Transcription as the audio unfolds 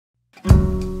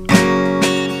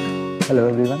Hello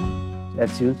everyone,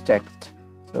 let's use text.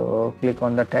 So click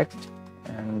on the text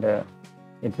and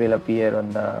it will appear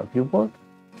on the viewport.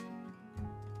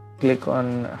 Click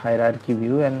on hierarchy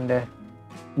view and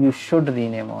you should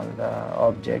rename all the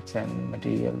objects and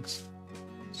materials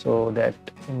so that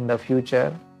in the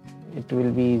future it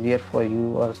will be easier for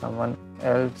you or someone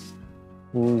else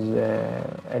who's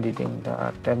editing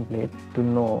the template to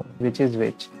know which is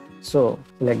which. So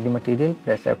select the material,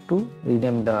 press F2,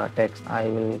 rename the text. I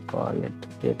will call it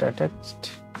data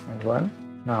text and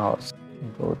 1. Now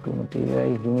go to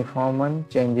material uniform 1,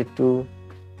 change it to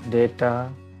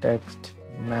data text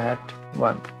matte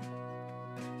 1.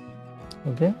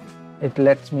 Okay, it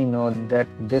lets me know that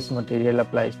this material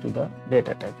applies to the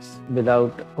data text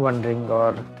without wondering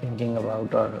or thinking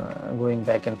about or going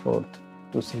back and forth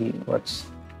to see what's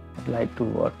applied to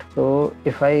what. So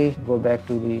if I go back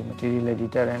to the material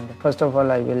editor, and first of all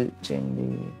I will change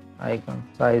the icon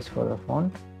size for the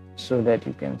font so that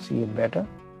you can see it better.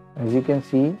 As you can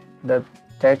see, the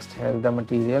text has the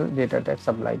material data text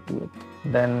applied to it.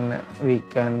 Then we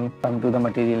can come to the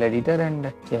material editor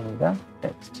and change the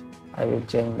text. I will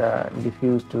change the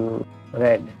diffuse to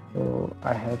red. So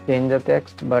I have changed the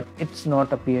text, but it's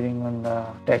not appearing on the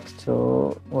text.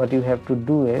 So what you have to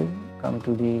do is come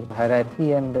to the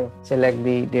hierarchy and select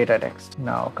the data text.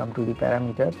 Now come to the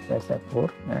parameters, press F4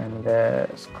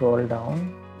 and scroll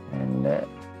down, and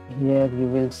here you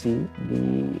will see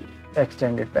the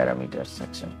extended parameters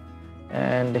section.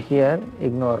 And here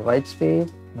ignore white space,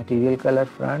 material color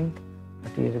front,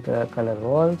 material color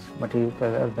walls, material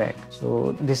color back.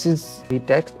 So this is the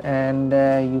text, and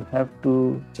you have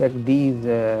to check these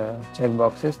check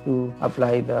boxes to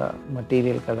apply the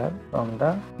material color from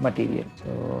the material.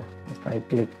 So if I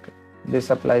click,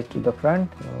 this applies to the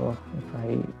front. So if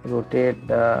I rotate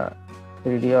the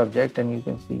 3D object, and you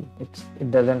can see it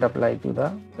doesn't apply to the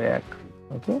back.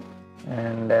 Okay,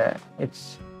 and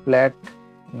it's flat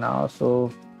now.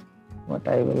 So what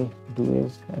I will do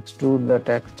is extrude the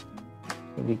text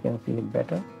so we can see it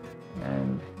better,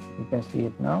 and you can see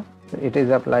it now. So it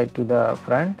is applied to the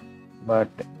front, but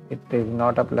it is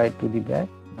not applied to the back.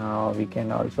 Now we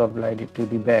can also apply it to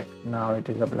the back. Now it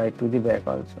is applied to the back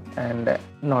also, and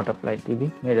not applied to the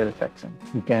middle section.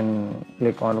 You can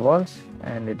click on walls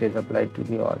and it is applied to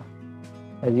the all.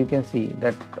 As you can see,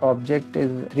 that object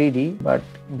is 3D but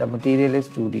the material is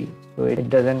 2D. So it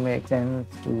doesn't make sense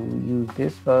to use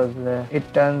this because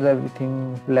it turns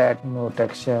everything flat, no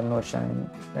texture, no shine,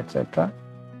 etc.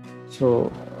 So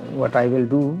what I will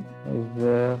do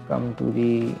is come to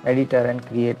the editor and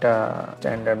create a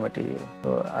standard material.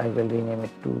 So I will rename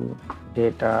it to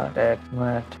data text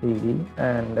matte 3D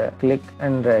and click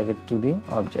and drag it to the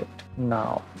object.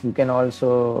 Now you can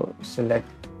also select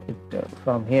it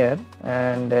from here,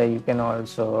 and you can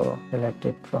also select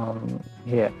it from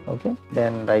here. Okay,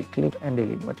 then right click and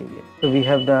delete material. So we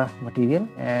have the material,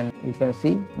 and you can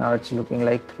see now it's looking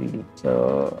like 3D.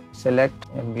 So select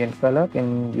ambient color, you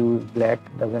can use black,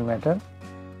 doesn't matter.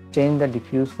 Change the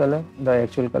diffuse color, the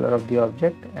actual color of the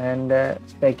object, and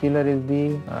specular is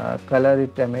the color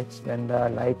it emits when the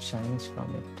light shines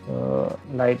from it. So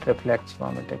light reflects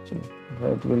from it actually.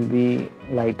 So it will be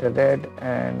lighter red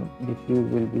and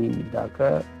diffuse will be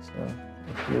darker. So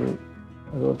if you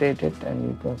rotate it, and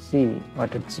you can see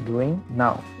what it's doing.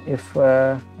 Now if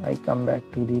I come back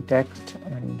to the text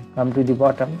and come to the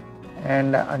bottom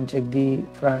and uncheck the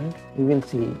front, you will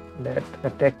see that the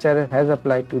texture has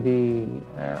applied to the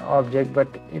object, but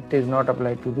it is not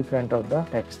applied to the front of the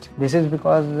text. This is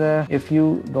because if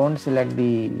you don't select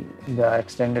the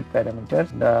extended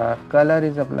parameters, the color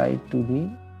is applied to the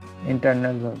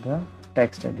internals of the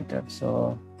text editor.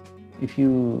 So if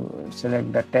you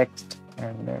select the text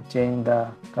and change the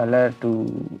color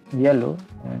to yellow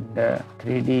and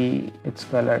 3D its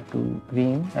color to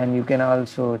green, and you can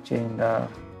also change the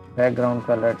background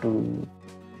color to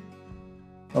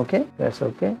okay, press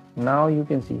OK. Now you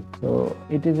can see, so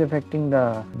it is affecting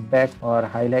the back or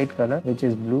highlight color, which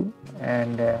is blue,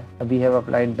 and we have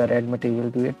applied the red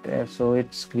material to it, so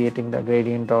it's creating the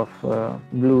gradient of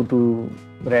blue to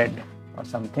red or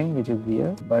something, which is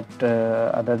weird. But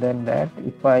other than that,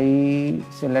 if I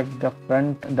select the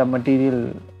front, the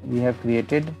material we have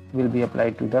created will be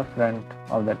applied to the front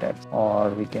of the text, or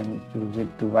we can choose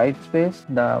it to white space.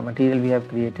 The material we have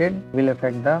created will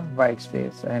affect the white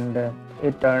space, and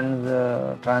it turns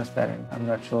transparent. I'm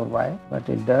not sure why, but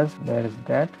it does. There is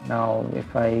that. Now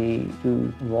if I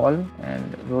choose wall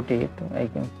and rotate, I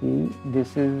can see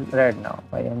this is red now.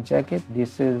 If I uncheck it,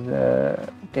 this is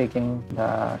taking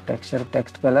the texture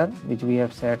text color which we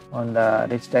have set on the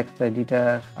rich text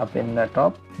editor up in the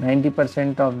top.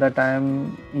 90% of the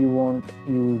time you won't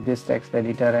use this text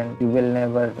editor, and you will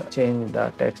never change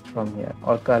the text from here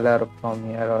or color from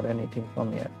here or anything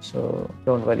from here. So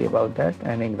don't worry about that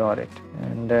and ignore it.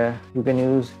 And you can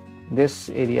use this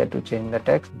area to change the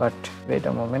text, but wait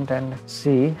a moment and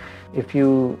see. If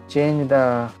you change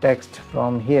the text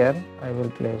from here, I will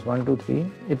place 1, 2, 3,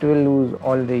 it will lose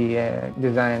all the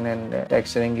design and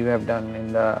texturing you have done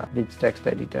in the rich text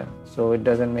editor. So it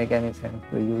doesn't make any sense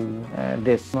to use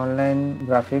this. Online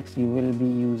graphics, you will be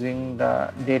using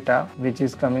the data which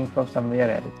is coming from somewhere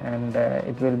else, and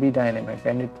it will be dynamic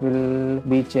and it will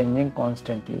be changing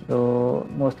constantly. So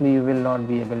mostly you will not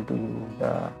be able to use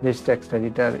the rich text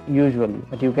editor usually,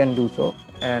 but you can do so.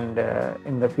 And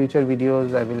in the future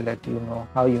videos I will let you know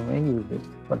how you may use this.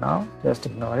 For now, just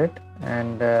ignore it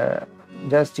and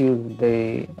just use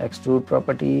the extrude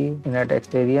property in a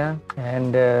text area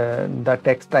and the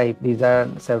text type. These are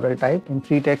several types. In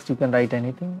free text you can write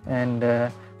anything, and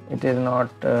it is not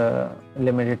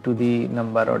limited to the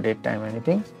number or date time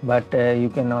anything, but you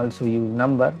can also use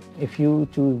number. If you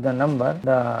choose the number,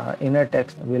 the inner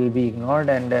text will be ignored,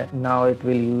 and now it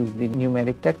will use the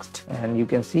numeric text. And you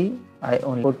can see I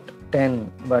only put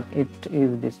 10, but it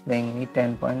is displaying me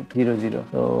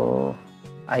 10.00. So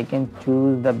I can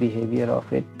choose the behavior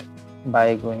of it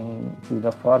by going to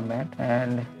the format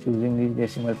and choosing these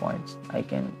decimal points. I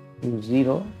can use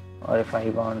 0, or if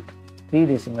I want 3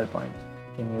 decimal points,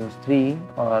 I can use 3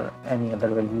 or any other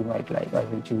value you might like. I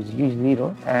will choose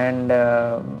 0, and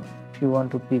if you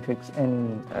want to prefix any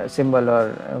symbol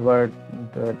or word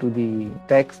to the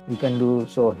text, you can do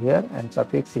so here and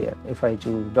suffix here. If I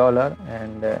choose dollar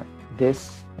and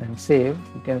this and save,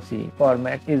 you can see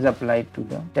format is applied to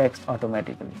the text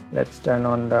automatically. Let's turn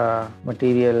on the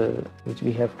material which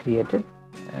we have created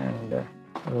and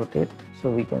rotate so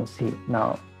we can see.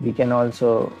 Now we can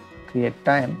also create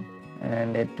time,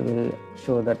 and it will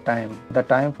show the time. The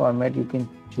time format you can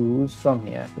choose from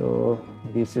here. So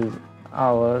this is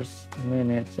hours,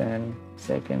 minutes and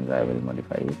seconds. I will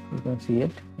modify it. You can see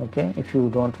it. Okay, if you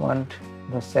don't want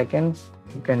the seconds,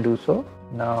 you can do so.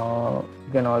 Now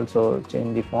you can also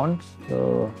change the fonts.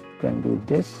 So you can do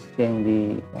this, change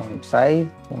the font size,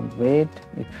 font weight,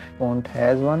 if font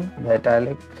has one, the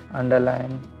italic,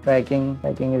 underline, tracking.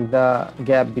 Tracking is the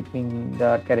gap between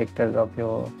the characters of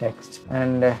your text.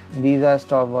 And these are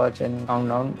stopwatch and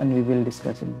countdown, and we will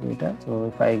discuss it later. So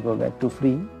if I go back to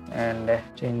free and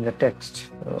change the text,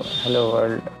 so hello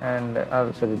world, and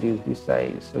also reduce the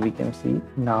size, so we can see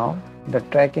now the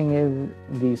tracking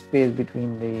is the space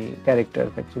between the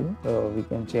characters actually. So we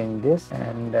can change this,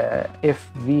 and if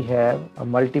we have a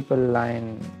multiple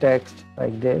line text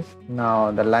like this,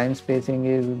 now the line spacing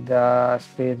is the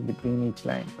space between each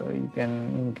line. So you can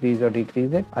increase or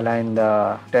decrease it. Align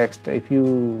the text. If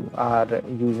you are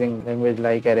using language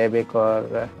like Arabic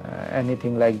or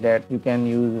anything like that, you can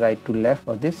use right to left.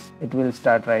 For this, it will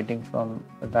start writing from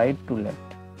right to left.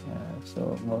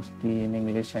 So mostly in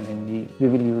English and Hindi, we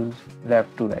will use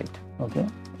left to right. Okay.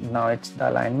 Now it's the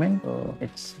alignment. So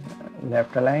it's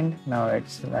left aligned. Now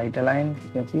it's right aligned. You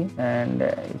can see, and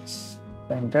it's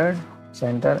centered.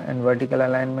 Center and vertical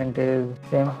alignment is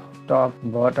same. Top,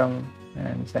 bottom,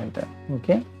 and center.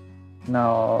 Okay.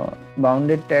 Now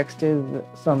bounded text is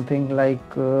something like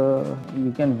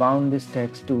you can bound this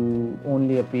text to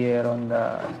only appear on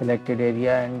the selected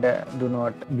area and do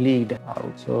not bleed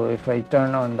out. So if I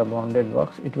turn on the bounded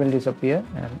box, it will disappear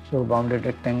and show bounded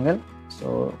rectangle.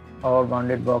 So our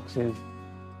bounded box is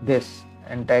this,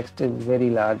 and text is very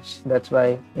large. That's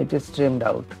why it is trimmed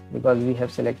out, because we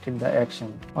have selected the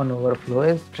action on overflow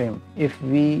is trim. If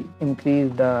we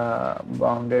increase the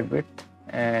bounded width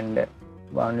and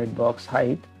bounded box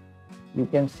height, you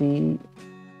can see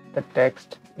the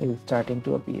text is starting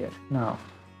to appear. Now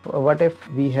what if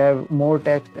we have more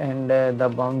text and the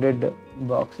bounded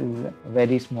box is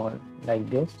very small like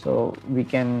this? So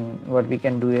what we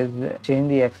can do is change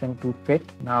the accent to fit.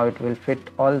 Now it will fit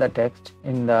all the text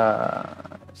in the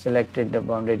selected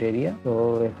bounded area.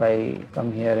 So if I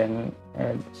come here and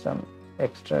add some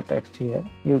extra text here,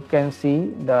 you can see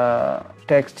the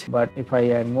text, but if I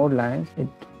add more lines, it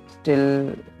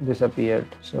still disappeared.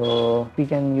 So we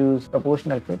can use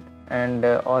proportional fit and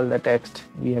all the text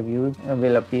we have used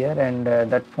will appear, and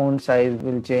that font size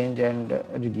will change and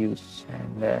reduce,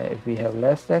 and if we have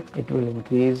less text it will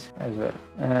increase as well.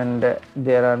 And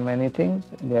there are many things.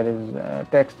 There is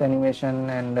text animation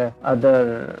and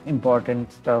other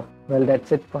important stuff. Well,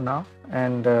 that's it for now,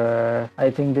 and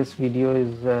I think this video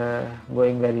is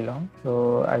going very long,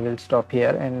 so I will stop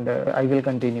here, and I will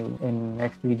continue in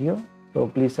next video. So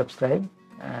please subscribe,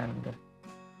 and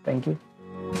thank you.